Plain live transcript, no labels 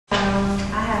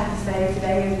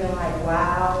like,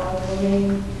 wow, for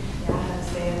me. Y'all have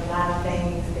said a lot of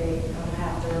things that I'm going to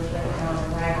have to reflect on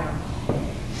and write on.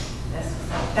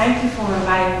 Thank you for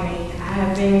inviting me. I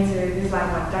have been to, this is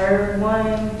like my third one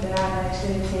that I've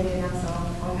actually attended, so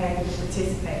I'm happy to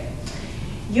participate.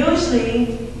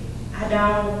 Usually, I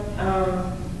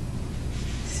don't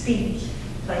speak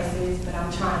places, but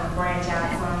I'm trying to branch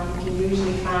out some. You can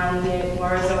usually find me at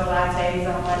Over Latte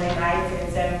on Monday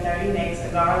nights at 7:30 next to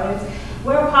Garland's,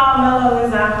 where Paul Mello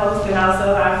is our host and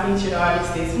also our featured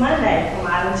artist this Monday. Come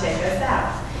out and check us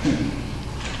out.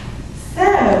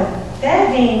 So,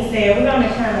 that being said, we're going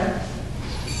to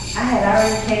I had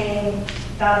already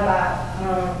thought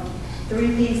about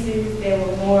 3 pieces that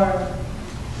were more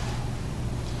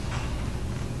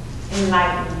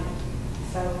enlightening.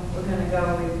 So we're going to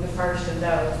go with the first of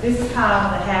those. This is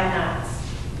called The Have-Nots.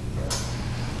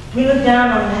 We look down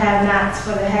on the have-nots,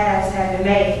 for the haves have been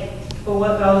made, but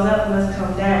what goes up must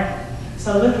come down.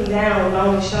 So looking down will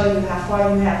only show you how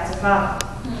far you have to fall.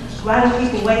 Why do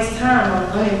people waste time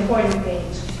on unimportant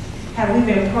things? Have we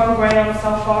been programmed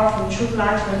so far from true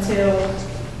life until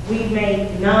we've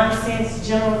made nonsense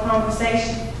general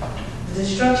conversation? The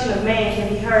destruction of man can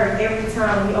be heard every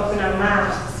time we open our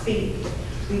mouths to speak.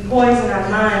 We poison our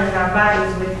minds and our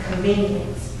bodies with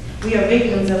convenience. We are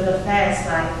victims of the fast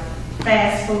life.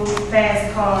 Fast food,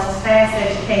 fast cars, fast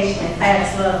education, and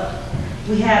fast love.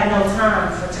 We have no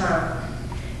time for time.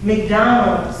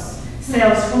 McDonald's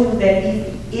sells food that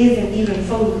isn't even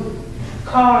food.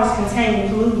 Cars containing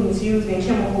pollutants used in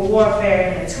chemical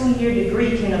warfare, and a 2-year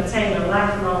degree can obtain a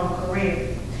lifelong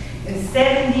career. And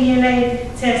 7 DNA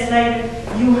tests later,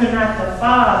 you are not the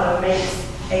father makes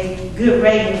a good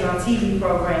ratings on TV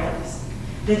programs.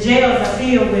 The jails are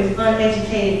filled with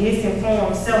uneducated,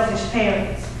 misinformed, selfish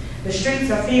parents. The streets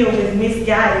are filled with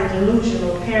misguided,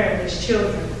 delusional, parentless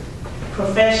children.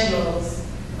 Professionals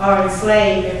are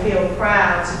enslaved and feel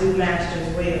proud to do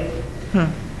master's will.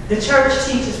 The church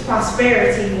teaches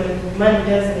prosperity when money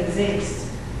doesn't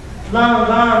exist. Long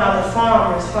gone are the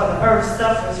farmers, for the earth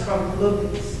suffers from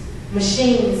pollutants.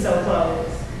 Machines sew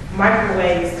clothes.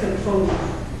 Microwaves cook food.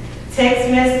 Text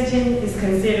messaging is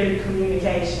considered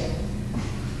communication.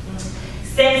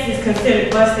 Sex is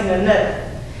considered busting a nut.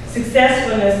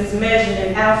 Successfulness is measured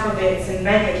in alphabets and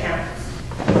bank accounts.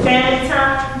 Family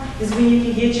time is when you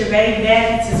can get your baby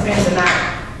daddy to spend the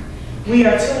night. We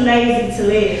are too lazy to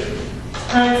live.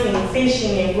 Hunting,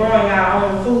 fishing, and growing our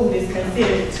own food is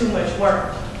considered too much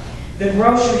work. The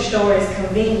grocery store is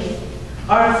convenient.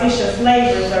 Artificial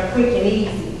flavors are quick and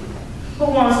easy. Who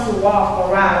wants to walk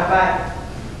or ride a bike?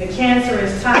 The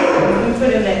cancerous toxins we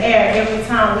put in the air every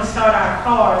time we start our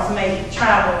cars make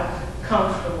travel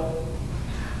comfortable.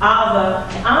 All the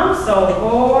 "I'm so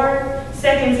bored"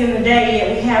 seconds in the day,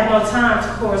 yet we have no time to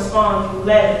correspond through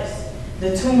letters.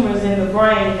 The tumors in the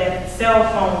brain that cell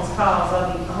phones cause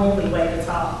are the only way to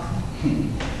talk.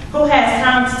 Who has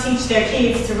time to teach their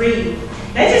kids to read?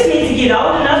 They just need to get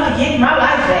old enough to get my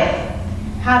life back.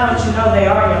 How don't you know they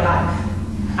are your life?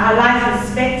 Our life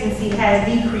expectancy has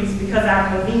decreased because our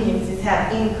conveniences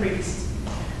have increased.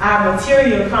 Our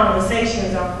material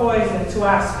conversations are poison to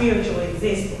our spiritual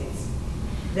existence.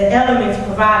 The elements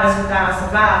provide us with our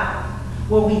survival.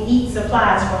 What we eat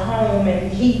supplies for home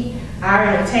and heat our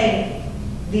entertainment.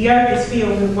 The earth is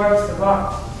filled with works of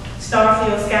art.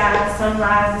 Star-filled skies,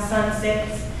 sunrises,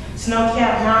 sunsets,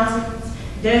 snow-capped mountains,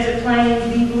 desert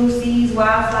plains, deep blue seas,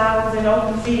 wildflowers, and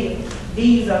open fields.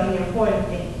 These are the important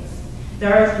things. The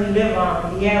earth we live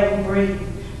on, the air we breathe,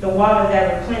 the water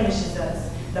that replenishes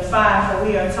us, the fire, for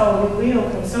we are told it will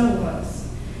consume us,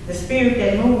 the spirit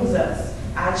that moves us,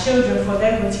 our children, for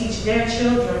they will teach their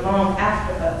children long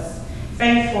after us,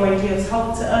 faith, for it gives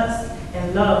hope to us,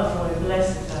 and love, for it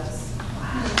blesses us.